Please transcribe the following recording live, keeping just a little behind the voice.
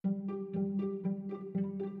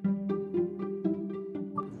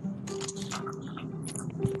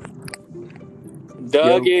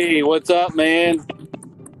Dougie, what's up, man?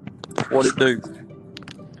 What it do?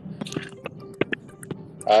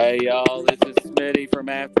 Hey, y'all, this is Smitty from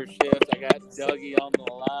After Shift. I got Dougie on the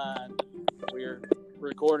line. We're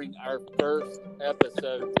recording our first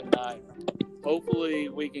episode tonight. Hopefully,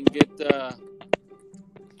 we can get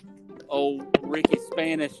old Ricky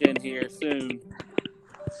Spanish in here soon.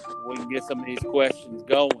 We can get some of these questions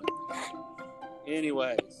going.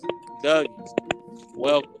 Anyways, Dougie,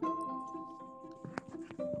 welcome.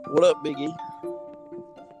 What up, Big E?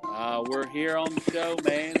 We're here on the show,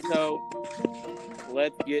 man, so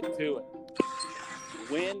let's get to it.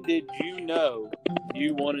 When did you know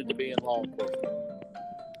you wanted to be in law enforcement?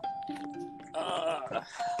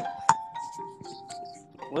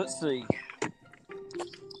 Let's see.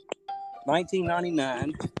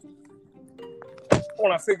 1999,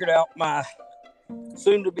 when I figured out my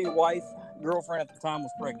soon-to-be wife, girlfriend at the time,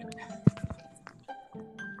 was pregnant.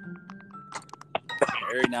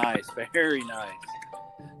 Very nice, very nice.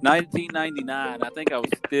 1999, I think I was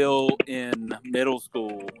still in middle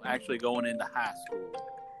school, actually going into high school.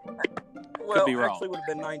 Well, be wrong. Actually would have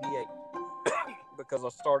been 98 because I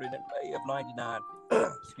started in May of 99.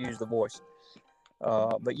 Excuse the voice.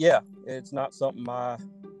 But yeah, it's not something I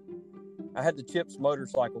had the Chips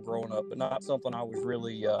motorcycle growing up, but not something I was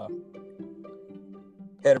really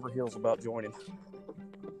head over heels about joining.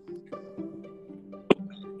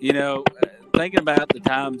 You know, thinking about the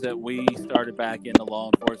times that we started back into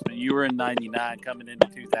law enforcement, you were in 99 coming into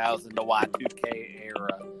 2000, the Y2K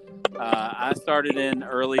era. I started in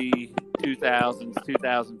early 2000s,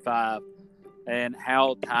 2005, and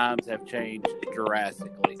how times have changed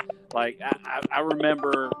drastically. Like, I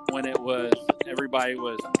remember when it was, everybody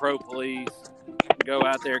was pro-police, go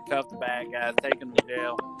out there, cuff the bad guys, take them to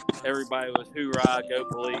jail. Everybody was hoorah, go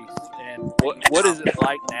police. And what is it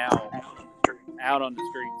like now out on the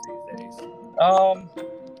streets these days?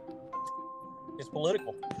 It's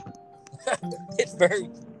political. It's very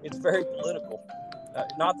political.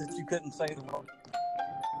 Not that you couldn't say the wrong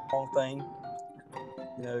thing,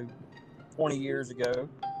 20 years ago,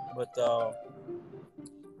 but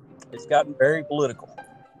it's gotten very political,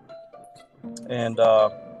 and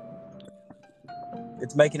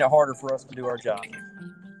it's making it harder for us to do our job.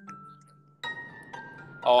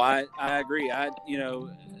 Oh, I agree.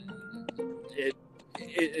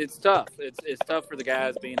 It's tough. It's tough for the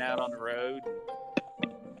guys being out on the road.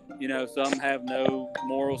 Some have no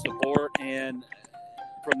moral support and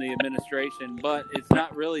from the administration, but it's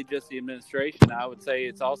not really just the administration. I would say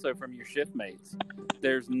it's also from your shift mates.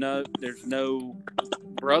 There's no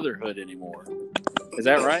brotherhood anymore. Is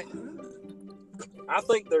that right? I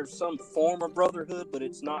think there's some form of brotherhood, but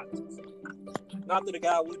it's not that a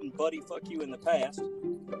guy wouldn't buddy fuck you in the past,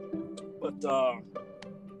 but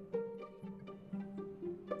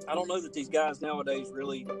I don't know that these guys nowadays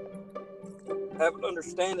really have an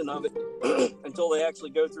understanding of it until they actually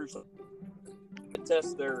go through some that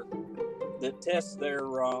tests their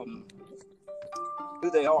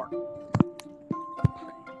who they are.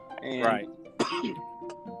 And, right.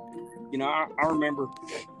 I remember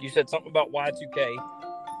you said something about Y2K,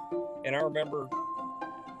 and I remember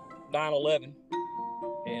 9/11,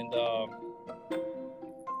 and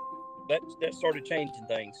that started changing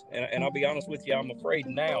things. And I'll be honest with you, I'm afraid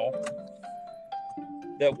now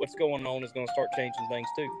that what's going on is going to start changing things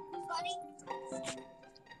too.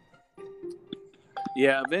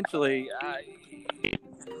 Yeah, eventually,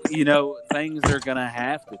 things are going to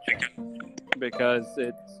have to change because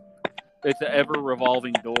it's an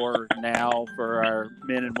ever-revolving door now for our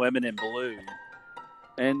men and women in blue,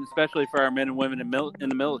 and especially for our men and women in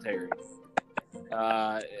the military.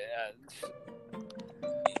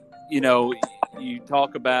 You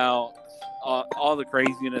talk about all the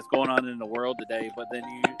craziness going on in the world today, but then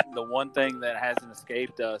the one thing that hasn't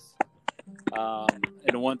escaped us, and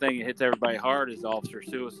the one thing that hits everybody hard is officer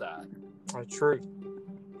suicide. That's true.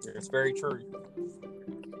 It's very true.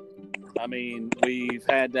 I mean, we've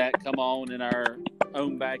had that come on in our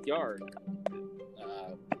own backyard,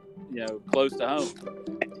 close to home.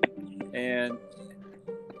 And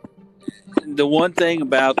the one thing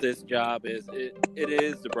about this job is it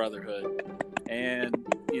is the brotherhood. And,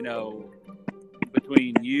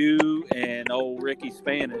 between you and old Ricky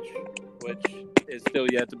Spanish, which is still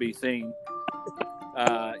yet to be seen,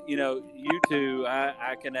 you two,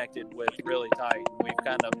 I connected with really tight. We've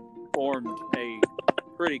kind of formed a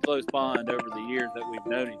pretty close bond over the years that we've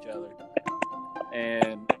known each other.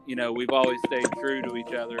 And, we've always stayed true to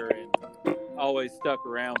each other and always stuck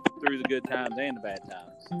around through the good times and the bad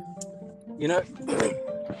times.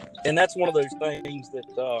 And that's one of those things that,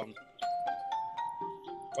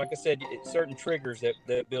 like I said, it's certain triggers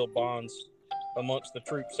that build bonds amongst the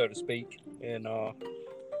troops, so to speak. And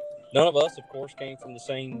none of us, of course, came from the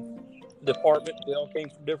same department. We all came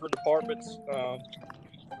from different departments.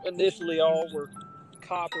 Initially, all were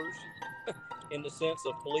coppers in the sense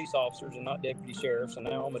of police officers and not deputy sheriffs. And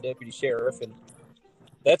now I'm a deputy sheriff, and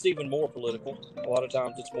that's even more political. A lot of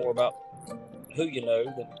times it's more about who you know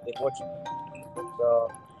than what you know.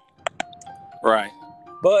 Right.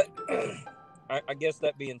 But I guess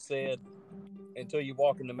that being said, until you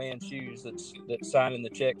walk in the man's shoes that's signing the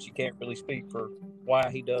checks, you can't really speak for why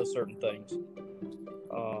he does certain things.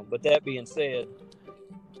 But that being said,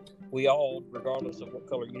 we all, regardless of what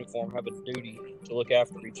color uniform, have a duty to look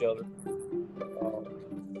after each other,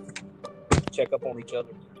 check up on each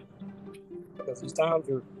other, because these times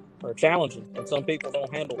are challenging, and some people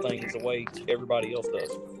don't handle things the way everybody else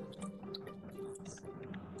does.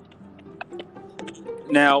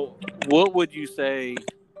 Now, what would you say,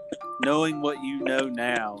 knowing what you know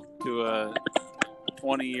now, to a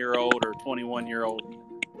 20-year-old or 21-year-old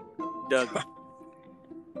Doug?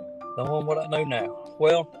 Knowing what I know now,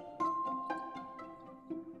 well,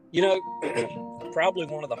 probably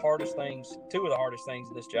two of the hardest things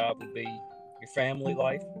in this job would be your family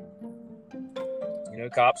life.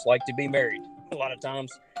 Cops like to be married. A lot of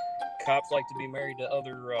times, cops like to be married to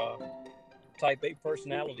other type A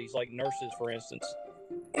personalities, like nurses, for instance.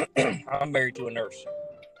 I'm married to a nurse.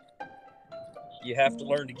 You have to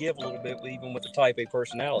learn to give a little bit, even with a type A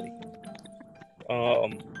personality.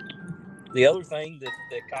 The other thing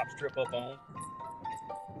that cops trip up on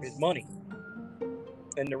is money.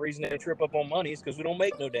 And the reason they trip up on money is because we don't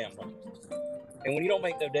make no damn money. And when you don't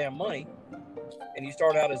make no damn money, and you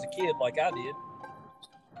start out as a kid like I did,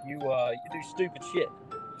 you do stupid shit.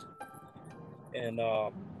 And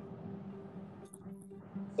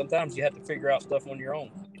sometimes you have to figure out stuff on your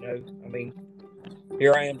own. I mean,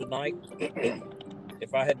 here I am tonight.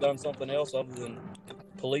 If I had done something else other than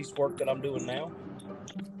police work that I'm doing now,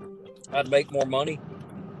 I'd make more money.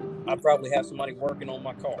 I'd probably have somebody working on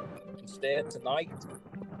my car. Instead, tonight,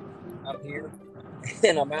 I'm here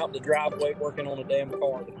and I'm out in the driveway working on a damn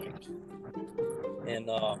car tonight. And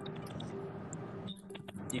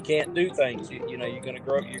you can't do things. You're going to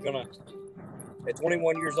grow. At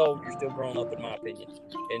 21 years old, you're still growing up, in my opinion.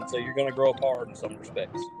 And so you're going to grow up hard in some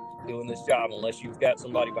respects doing this job, unless you've got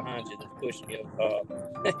somebody behind you that's pushing you.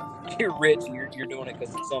 You're rich and you're doing it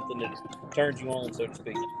because it's something that turns you on, so to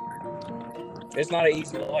speak. It's not an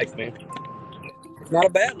easy life, man. It's not a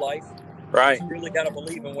bad life. Right. You really got to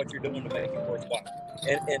believe in what you're doing to make it worthwhile.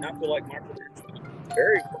 And I feel like my career is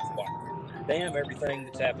very worthwhile. Damn, everything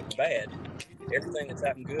that's happened bad, everything that's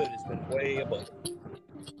happened good has been way above it.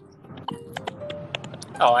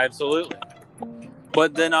 Oh, absolutely.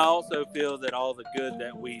 But then I also feel that all the good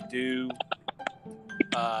that we do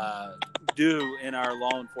in our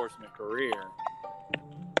law enforcement career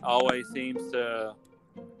always seems to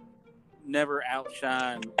never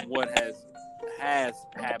outshine what has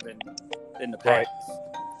happened in the past.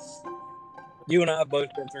 Right. You and I have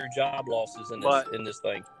both been through job losses in this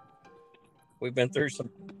thing. We've been through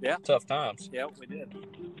some tough times. Yeah, we did.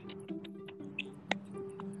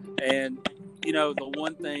 And the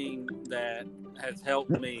one thing that has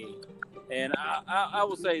helped me, and I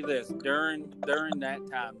will say this, during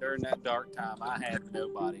that dark time, I had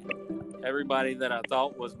nobody. Everybody that I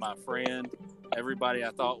thought was my friend, everybody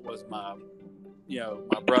I thought was my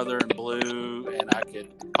brother in blue, and I could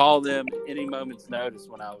call them any moment's notice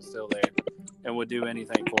when I was still there and would do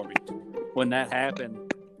anything for me. When that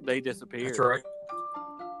happened, they disappeared. That's right.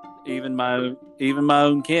 Even my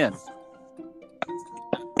own kin.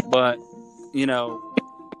 But you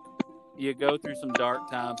go through some dark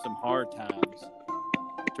times, some hard times,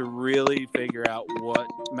 to really figure out what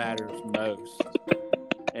matters most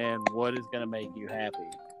and what is going to make you happy.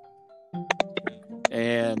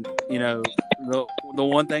 And the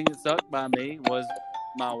one thing that stuck by me was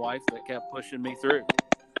my wife that kept pushing me through.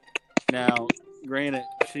 Now, granted,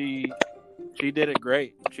 she did it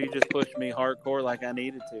great. She just pushed me hardcore like I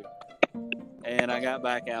needed to. And I got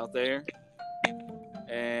back out there,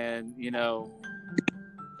 and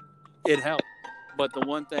it helped. But the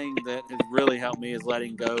one thing that has really helped me is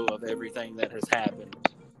letting go of everything that has happened.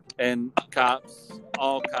 And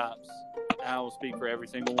all cops, I will speak for every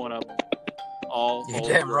single one of them, all hold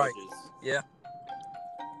grudges. Right. Yeah.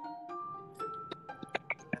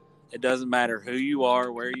 It doesn't matter who you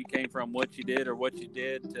are, where you came from, what you did, or what you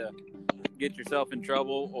did to get yourself in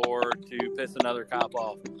trouble or to piss another cop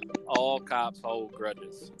off. All cops hold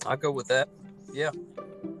grudges. I go with that. Yeah.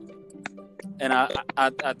 And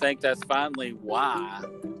I think that's finally why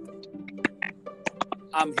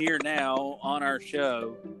I'm here now on our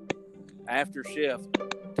show after shift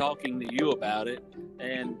talking to you about it,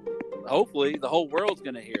 and hopefully the whole world's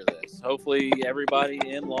going to hear this. Hopefully everybody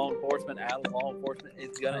in law enforcement, out of law enforcement,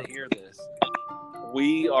 is going to hear this.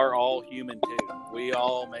 We are all human too. We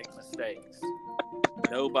all make mistakes.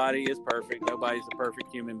 Nobody is perfect. Nobody's a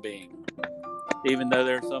perfect human being. Even though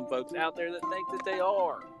there are some folks out there that think that they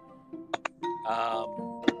are.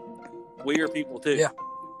 We are people too. Yeah.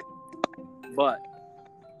 But,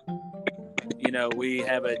 we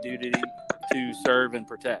have a duty to serve and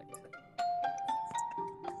protect.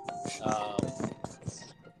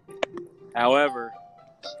 However,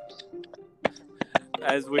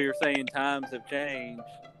 as we were saying, times have changed.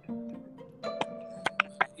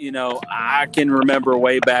 I can remember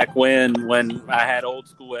way back when I had old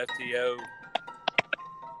school FTOs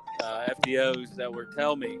that would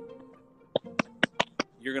tell me,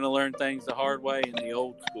 you're going to learn things the hard way and the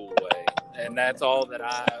old school way. And that's all that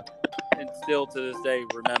I, and still to this day,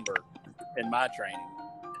 remember in my training.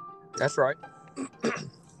 That's right.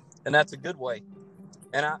 And that's a good way.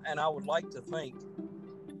 And I would like to think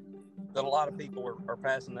that a lot of people are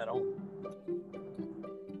passing that on.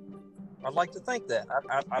 I'd like to think that.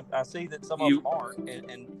 I see that some of them aren't.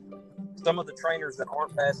 And some of the trainers that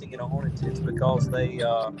aren't passing it on, it's because they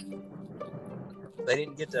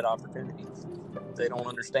didn't get that opportunity. They don't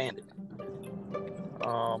understand it.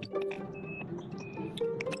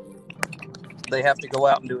 They have to go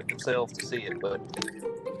out and do it themselves to see it. But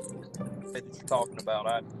that you're talking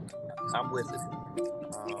about, I'm with it.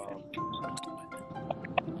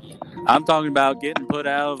 I'm talking about getting put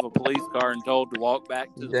out of a police car and told to walk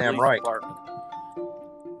back to the police department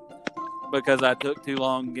because I took too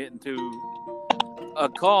long getting to a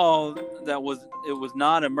call that was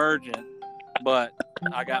not emergent, but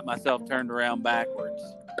I got myself turned around backwards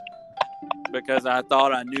because I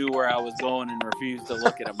thought I knew where I was going and refused to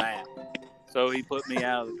look at a map. So he put me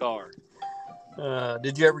out of the car.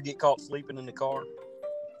 Did you ever get caught sleeping in the car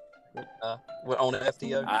on an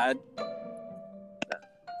FTO?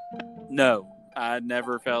 No, I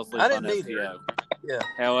never fell asleep on FTO. Yeah.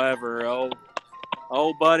 However,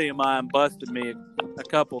 old buddy of mine busted me a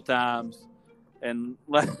couple times, and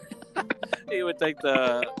he would take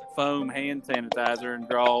the foam hand sanitizer and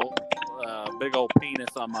draw a big old penis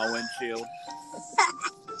on my windshield.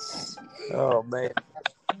 Oh, man.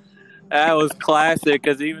 That was classic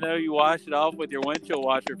because even though you wash it off with your windshield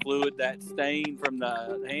washer fluid, that stain from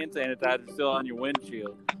the hand sanitizer is still on your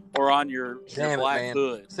windshield or on your black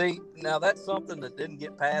hood. See, now that's something that didn't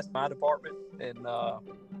get past my department, and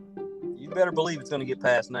you better believe it's going to get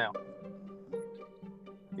passed now.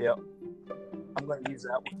 Yep. I'm going to use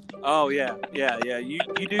that one. Oh, yeah. You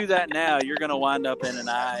do that now, you're going to wind up in an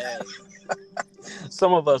IA.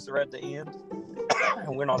 Some of us are at the end,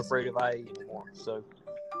 and we're not afraid of IA anymore, so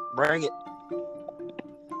bring it.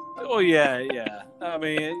 Oh, yeah. I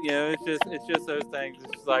mean, it's just those things.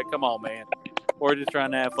 It's just like, come on, man. We're just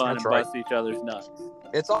trying to have fun and bust each other's nuts.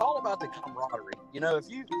 It's all about the camaraderie.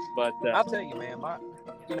 I'll tell you, man, my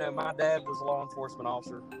dad was a law enforcement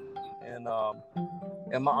officer, and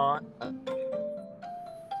my aunt,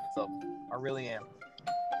 so I really am.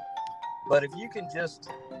 But if you can just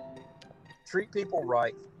treat people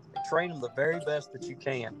right, train them the very best that you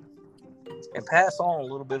can, and pass on a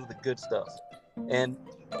little bit of the good stuff. And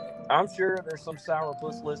I'm sure there's some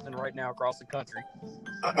sourpuss listening right now across the country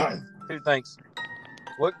who thinks,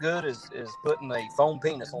 what good is putting a foam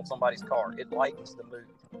penis on somebody's car? It lightens the mood.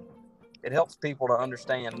 It helps people to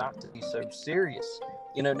understand not to be so serious.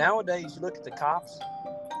 Nowadays, you look at the cops,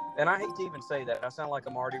 and I hate to even say that. I sound like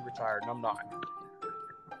I'm already retired, and I'm not.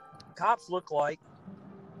 Cops look like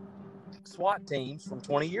SWAT teams from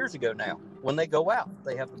 20 years ago now. When they go out,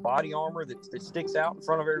 they have the body armor that sticks out in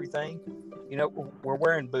front of everything. We're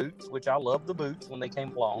wearing boots, which I love the boots when they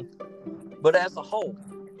came along. But as a whole,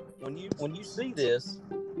 when you see this,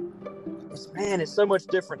 it's so much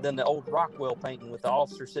different than the old Rockwell painting with the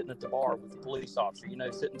officer sitting at the bar with the police officer,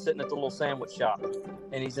 sitting at the little sandwich shop,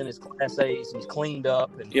 and he's in his Class A's and he's cleaned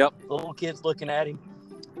up, and the little kid's looking at him.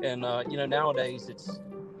 And nowadays it's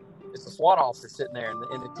a SWAT officer sitting there, and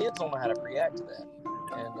the kids don't know how to react to that.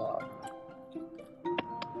 And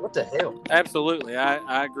what the hell? Absolutely,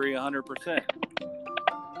 I agree 100%.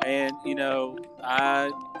 And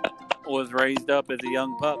I was raised up as a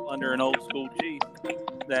young pup under an old school chief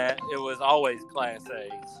that it was always Class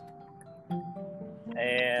A's.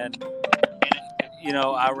 And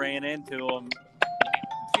I ran into him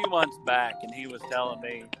a few months back, and he was telling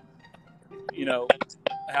me,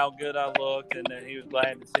 how good I looked, and that he was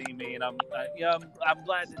glad to see me, and I'm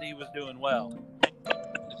glad that he was doing well.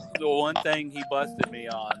 The one thing he busted me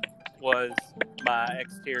on was my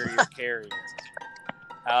exterior carrier.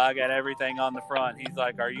 I got everything on the front. He's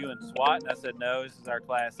like, "Are you in SWAT?" And I said, "No, this is our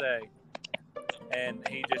Class A." And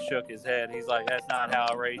he just shook his head. He's like, "That's not how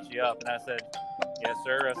I raised you up." And I said, "Yes,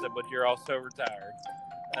 sir." I said, "But you're also retired."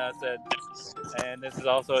 And I said, "And this is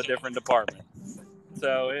also a different department."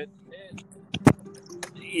 So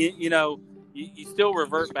you still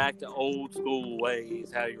revert back to old school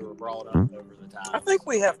ways, how you were brought up over the time. I think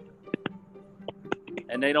we have.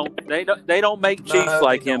 And they don't make chiefs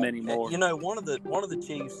like him anymore. You know, one of the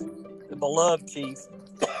chiefs, the beloved chief,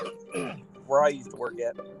 where I used to work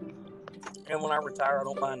at, and when I retire, I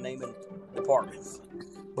don't mind naming departments,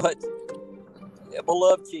 but a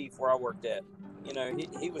beloved chief where I worked at, you know,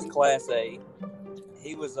 he was Class A.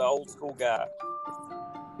 He was an old school guy.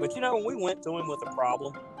 But, you know, when we went to him with a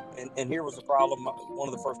problem, and here was the problem, one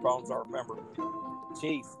of the first problems I remember,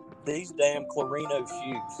 Chief, these damn Clarino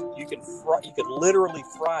shoes, you could literally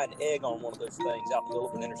fry an egg on one of those things out in the middle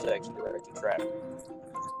of an intersection directing traffic.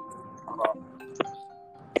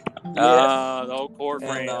 The old core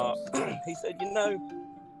frames. He said, you know,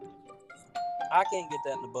 I can't get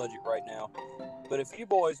that in the budget right now, but if you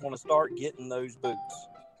boys want to start getting those boots,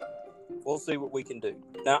 we'll see what we can do.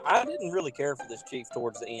 Now, I didn't really care for this chief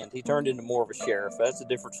towards the end. He turned into more of a sheriff. That's a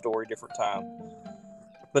different story, different time.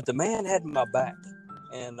 But the man had my back,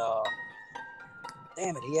 and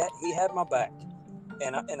damn it, he had my back.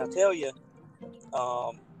 And I tell you,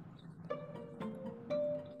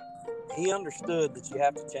 he understood that you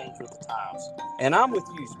have to change with the times. And I'm with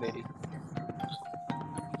you, Smitty.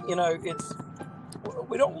 You know,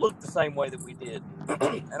 we don't look the same way that we did,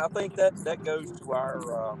 and I think that goes to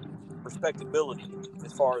our respectability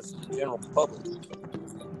as far as the general public.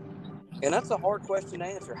 And that's a hard question to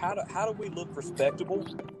answer. How do we look respectable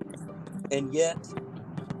and yet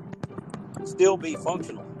still be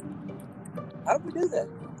functional? How do we do that?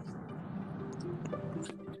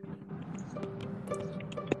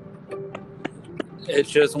 It's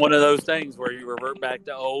just one of those things where you revert back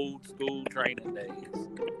to old school training days.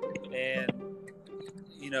 And,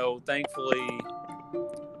 you know, thankfully,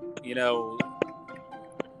 you know,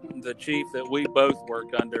 the chief that we both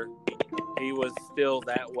worked under, he was still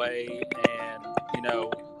that way. And, you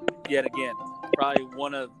know, yet again, probably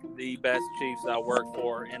one of the best chiefs I worked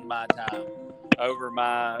for in my time over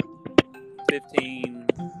my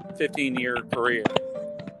 15-year career.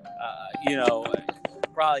 You know,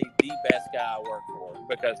 probably the best guy I worked for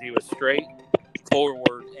because he was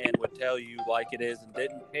straightforward and would tell you like it is and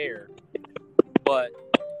didn't care. But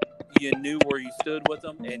you knew where you stood with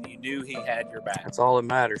him and you knew he had your back. That's all that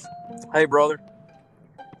matters. Hey, brother,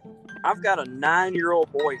 I've got a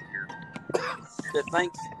 9-year-old boy here that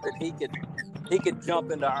thinks that he could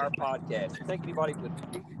jump into our podcast. You think anybody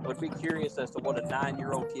would be curious as to what a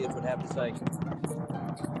 9-year-old kid would have to say?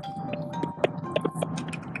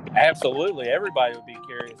 Absolutely, everybody would be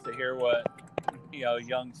curious to hear what a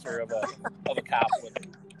youngster of a cop would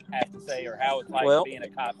have to say, or how it's like being a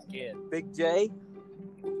cop's kid. Big J,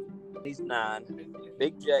 he's 9.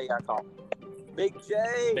 Big J, I call him. Big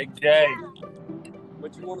J. Big J.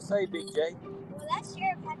 What you want to say, Big J? Well, that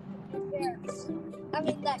sheriff had to be embarrassed. I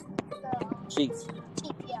mean, the chief.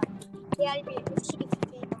 Chief, yeah. He had to be a chief.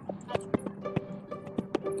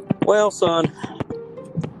 Well, son,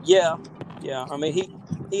 yeah. I mean,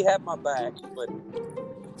 he had my back, but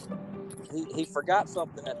he forgot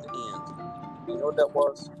something at the end. You know what that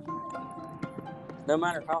was? No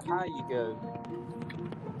matter how high you go,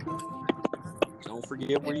 don't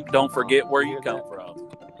forget where you come from.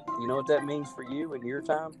 You know what that means for you in your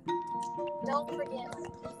time? Don't forget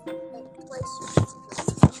the place.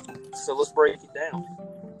 So let's break it down.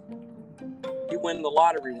 You win the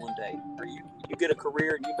lottery one day, or you get a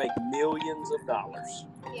career and you make millions of dollars.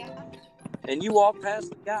 Yeah. And you walk past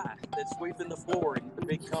the guy that's sweeping the floor in the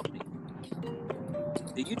big company.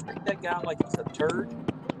 Do you treat that guy like he's a turd?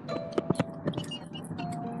 You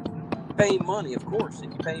pay him money, of course,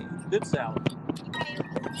 and you pay him good salary. You pay him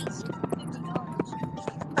at least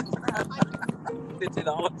 $50.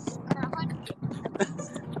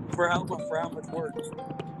 $50? For how much work?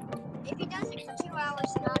 If he does it for 2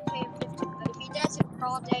 hours, then I'd pay him $50. But if he does it for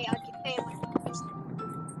all day, I could pay him like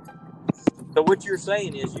 $50. So what you're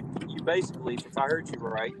saying is you basically, if I heard you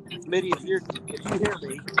right, Smitty, if you hear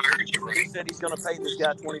me, he said he's going to pay this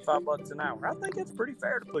guy $25 an hour. I think that's pretty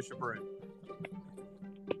fair to push a broom.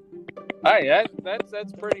 Hey,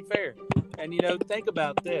 that's pretty fair. And think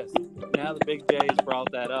about this. Now the Big J's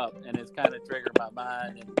brought that up, and it's kind of triggered my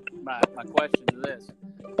mind. And my question is this: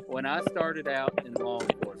 when I started out in law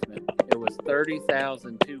enforcement, it was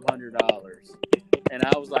 $30,200, and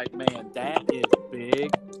I was like, man, that is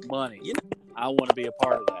big money. I want to be a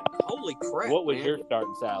part of that. Holy crap! What was man. your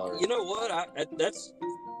starting salary? You know what? That's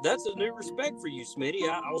that's a new respect for you, Smitty.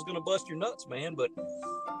 I was going to bust your nuts, man, but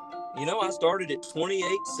I started at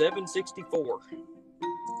 28,764.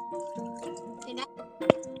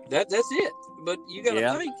 That's it. But you got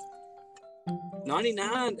to think,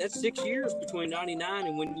 99. That's 6 years between 99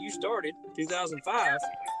 and when you started, 2005,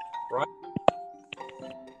 right?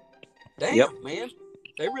 Damn, man.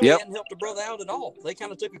 They really hadn't helped a brother out at all. They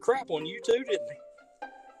kind of took a crap on you too, didn't they?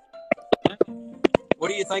 What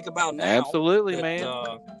do you think about now? Absolutely, that, man.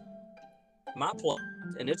 My place,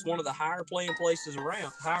 and it's one of the higher paying places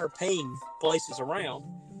around.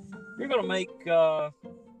 You're going to make,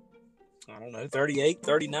 38,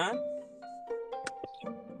 39.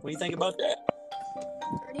 What do you think about that?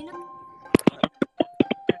 39.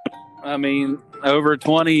 I mean, over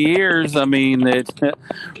 20 years, it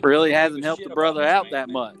really hasn't helped the brother out that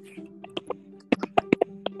much.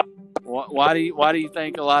 Why do you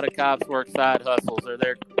think a lot of cops work side hustles?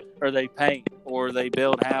 Or they paint, or they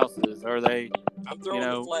build houses, or they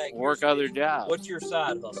the flag work here, other jobs? What's your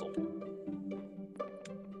side hustle?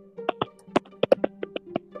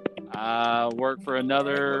 I work for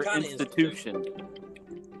another institution.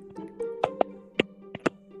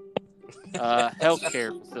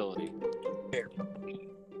 Healthcare facility.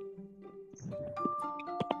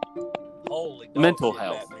 Holy mental shit,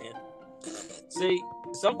 health. man. See,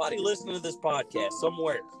 somebody listening to this podcast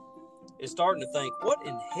somewhere is starting to think, what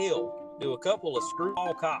in hell do a couple of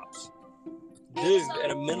screwball cops do at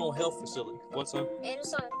a mental health facility? What's up? And a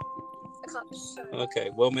son. A cop's son. Okay,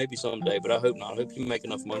 well, maybe someday, but I hope not. I hope you make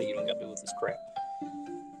enough money you don't got to deal with this crap.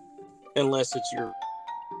 Unless it's your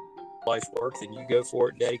life's work, then you go for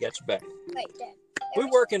it. Daddy got your back. Wait, Dad. We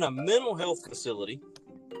work in a mental health facility.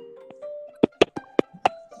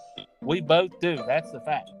 We both do. That's the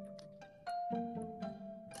fact.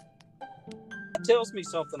 That tells me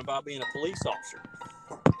something about being a police officer.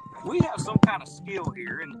 We have some kind of skill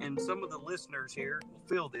here, and some of the listeners here will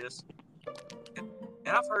feel this. And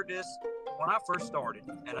I've heard this when I first started,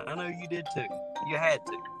 and I know you did too. You had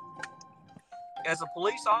to. As a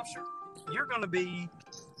police officer, you're going to be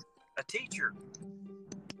a teacher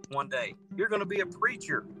one day. You're going to be a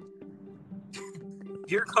preacher.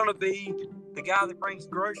 You're going to be the guy that brings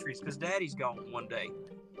groceries because Daddy's gone one day.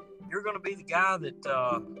 You're going to be the guy that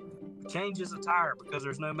changes a tire because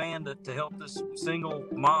there's no man to help this single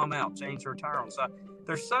mom out change her tire on the side.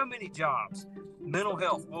 There's so many jobs. Mental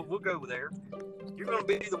health, we'll go there. You're going to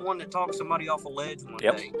be the one that talks somebody off a ledge one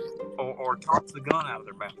day or talks the gun out of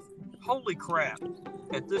their mouth. Holy crap,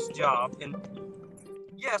 at this job. And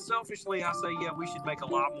yeah, selfishly, I say, we should make a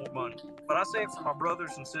lot more money. But I say it for my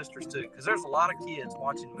brothers and sisters, too, because there's a lot of kids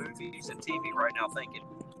watching movies and TV right now thinking,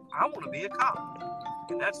 I want to be a cop.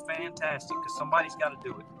 And that's fantastic, because somebody's got to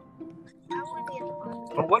do it. I want to be in the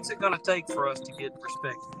army. But what's it going to take for us to get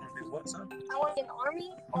respect? You want to do what, son? I want to be in the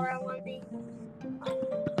army, or I want to be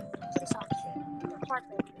police officer, or park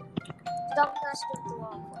ranger. Don't mess with the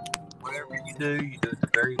law enforcement. Whatever you do the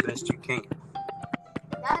very best you can.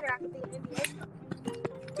 That, or I could be an NBA star.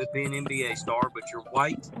 Could be an NBA star, but you're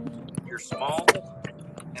white, you're small,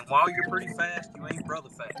 and while you're pretty fast, you ain't brother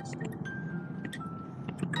fast.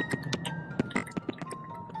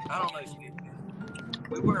 I don't know, Steve.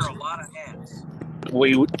 We wear a lot of hats.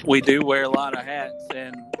 We do wear a lot of hats,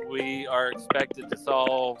 and we are expected to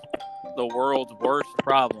solve the world's worst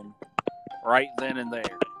problem right then and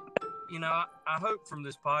there. I hope from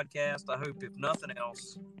this podcast, I hope if nothing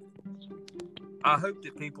else, I hope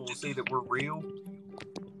that people will see that we're real.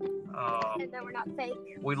 And that we're not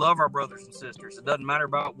fake. We love our brothers and sisters. It doesn't matter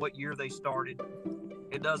about what year they started.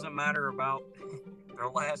 It doesn't matter about their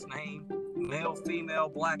last name, male, female,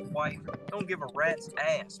 black, white. Don't give a rat's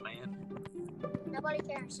ass, man. Nobody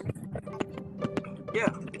cares. Yeah.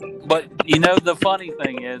 But the funny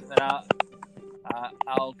thing is, and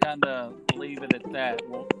I'll kind of leave it at that.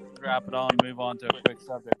 We'll drop it on and move on to a quick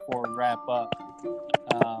subject before we wrap up.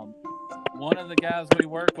 One of the guys we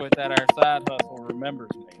work with at our side hustle remembers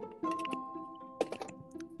me.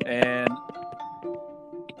 And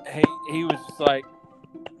he was just like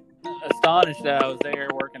astonished that I was there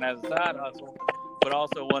working as a side hustle, but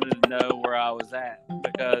also wanted to know where I was at,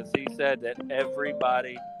 because he said that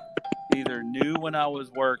everybody either knew when I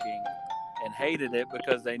was working and hated it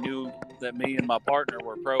because they knew that me and my partner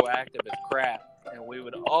were proactive as crap, and we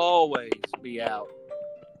would always be out,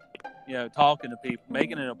 talking to people,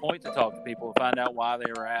 making it a point to talk to people to find out why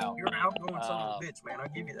they were out. You're an outgoing son of a bitch, man. I'll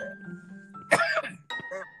give you that.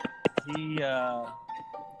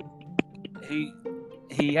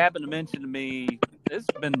 He happened to mention to me, this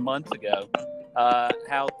has been months ago,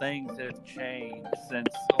 how things have changed since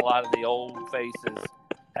a lot of the old faces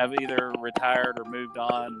have either retired or moved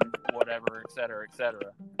on, whatever, et cetera, et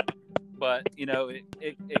cetera. but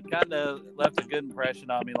it kind of left a good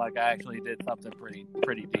impression on me. Like I actually did something pretty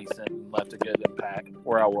decent and left a good impact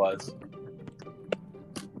where I was.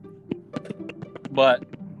 But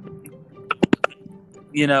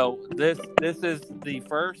this is the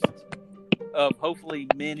first of hopefully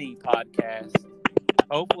many podcasts.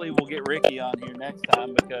 Hopefully we'll get Ricky on here next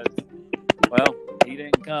time because, well, he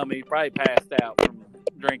didn't come. He probably passed out from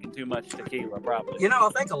drinking too much tequila, probably. I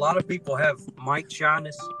think a lot of people have mic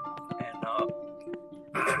shyness, and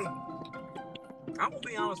I'm gonna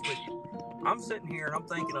be honest with you. I'm sitting here and I'm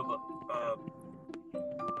thinking of a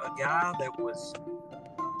guy that was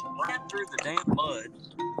ran through the damn mud,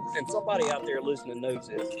 and somebody out there listening knows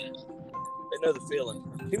this. They know the feeling.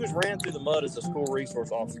 He was ran through the mud as a school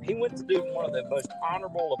resource officer. He went to do one of the most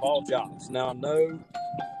honorable of all jobs. Now, no,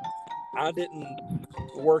 I didn't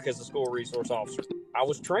work as a school resource officer. I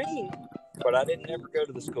was trained, but I didn't ever go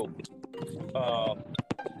to the school.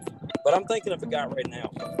 But I'm thinking of a guy right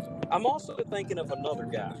now. I'm also thinking of another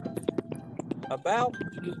guy. About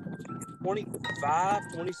 25,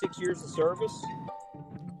 26 years of service.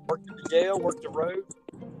 Worked in the jail, worked the road.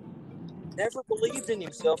 Never believed in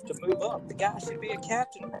himself to move up. The guy should be a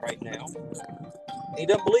captain right now. He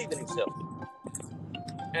doesn't believe in himself.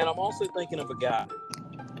 And I'm also thinking of a guy,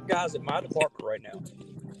 guys in my department right now.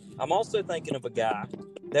 I'm also thinking of a guy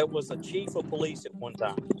that was a chief of police at one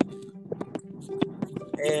time.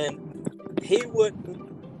 And he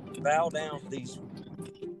wouldn't bow down to these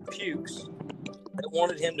pukes that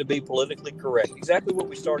wanted him to be politically correct. Exactly what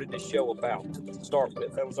we started this show about to start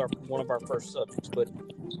with. That was one of our first subjects. But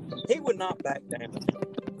he would not back down.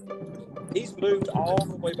 He's moved all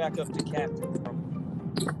the way back up to captain,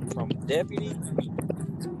 from deputy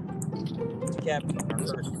to captain in our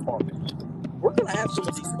current department. We're going to have some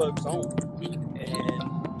of these folks on,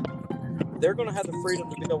 and they're going to have the freedom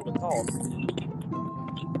to be able to talk,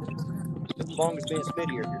 as long as me and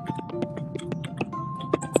Smitty are here.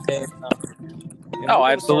 And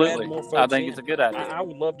absolutely. I think it's a good idea. I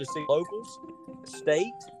would love to see locals,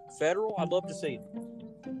 state, federal. I'd love to see it.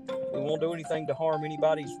 We won't do anything to harm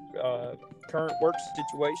anybody's current work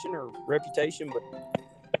situation or reputation, but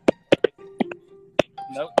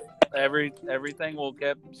nope. Everything will be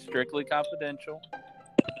kept strictly confidential.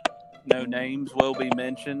 No names will be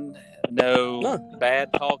mentioned. No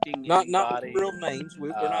bad talking. Not real names. We're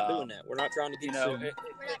not doing that. We're not trying to get sued. We're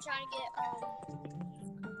not trying to get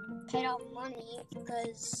paid off money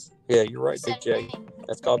because. Yeah, you're right, Big J.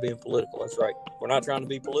 That's called being political. That's right. We're not trying to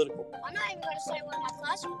be political. I'm not even going to say what my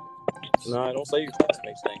classmates. No, I don't say your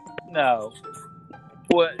classmates' name. No.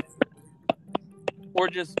 We're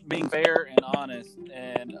just being fair and honest,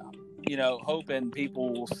 and hoping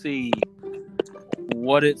people will see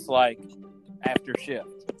what it's like after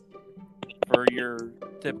shift for your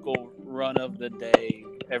typical run of the day,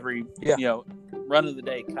 run of the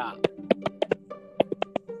day cop.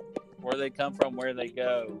 Where they come from, where they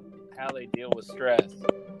go, how they deal with stress.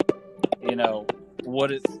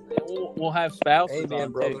 What it's. We'll have spouses. Amen,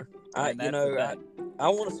 on brother. Too. I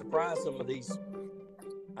want to surprise some of these.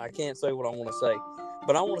 I can't say what I want to say,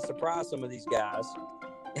 but I want to surprise some of these guys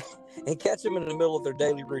and catch them in the middle of their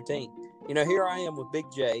daily routine. Here I am with Big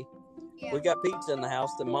J. Yeah. We got pizza in the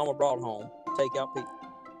house that Mama brought home. Takeout pizza.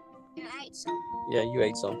 Yeah, I ate some. Yeah, you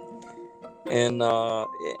ate some.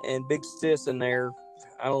 And Big Sis in there.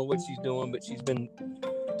 I don't know what she's doing, but she's been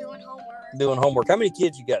Doing homework. How many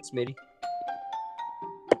kids you got, Smitty?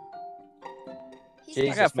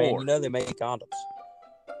 Jesus, I got 4. Man, they make condoms.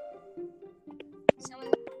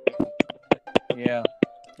 Yeah,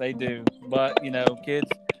 they do. But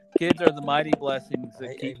kids are the mighty blessings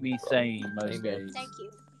that keep me sane most days. Thank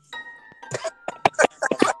you.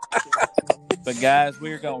 But guys,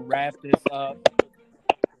 we're gonna wrap this up.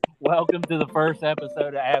 Welcome to the first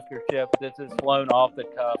episode of After Shift. This is flown off the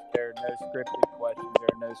cuff. There are no scripted questions. There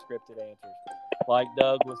are no scripted answers. Like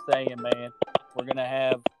Doug was saying, man, we're going to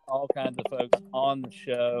have all kinds of folks on the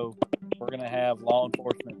show. We're going to have law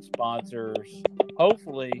enforcement sponsors.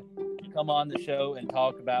 Hopefully, come on the show and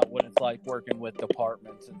talk about what it's like working with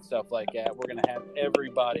departments and stuff like that. We're going to have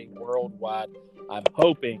everybody worldwide, I'm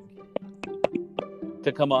hoping,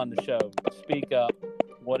 to come on the show, speak up.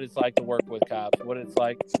 What it's like to work with cops, what it's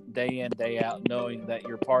like day in, day out, knowing that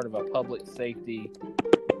you're part of a public safety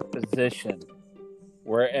position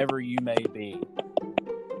wherever you may be.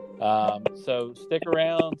 So stick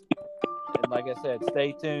around. And like I said,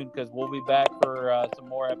 stay tuned because we'll be back for some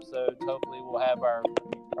more episodes. Hopefully we'll have our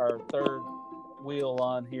third wheel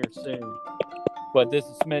on here soon. But this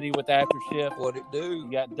is Smitty with After Shift. What it do?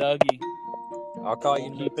 You got Dougie. I'll call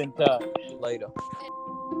you. Keep in touch. Later.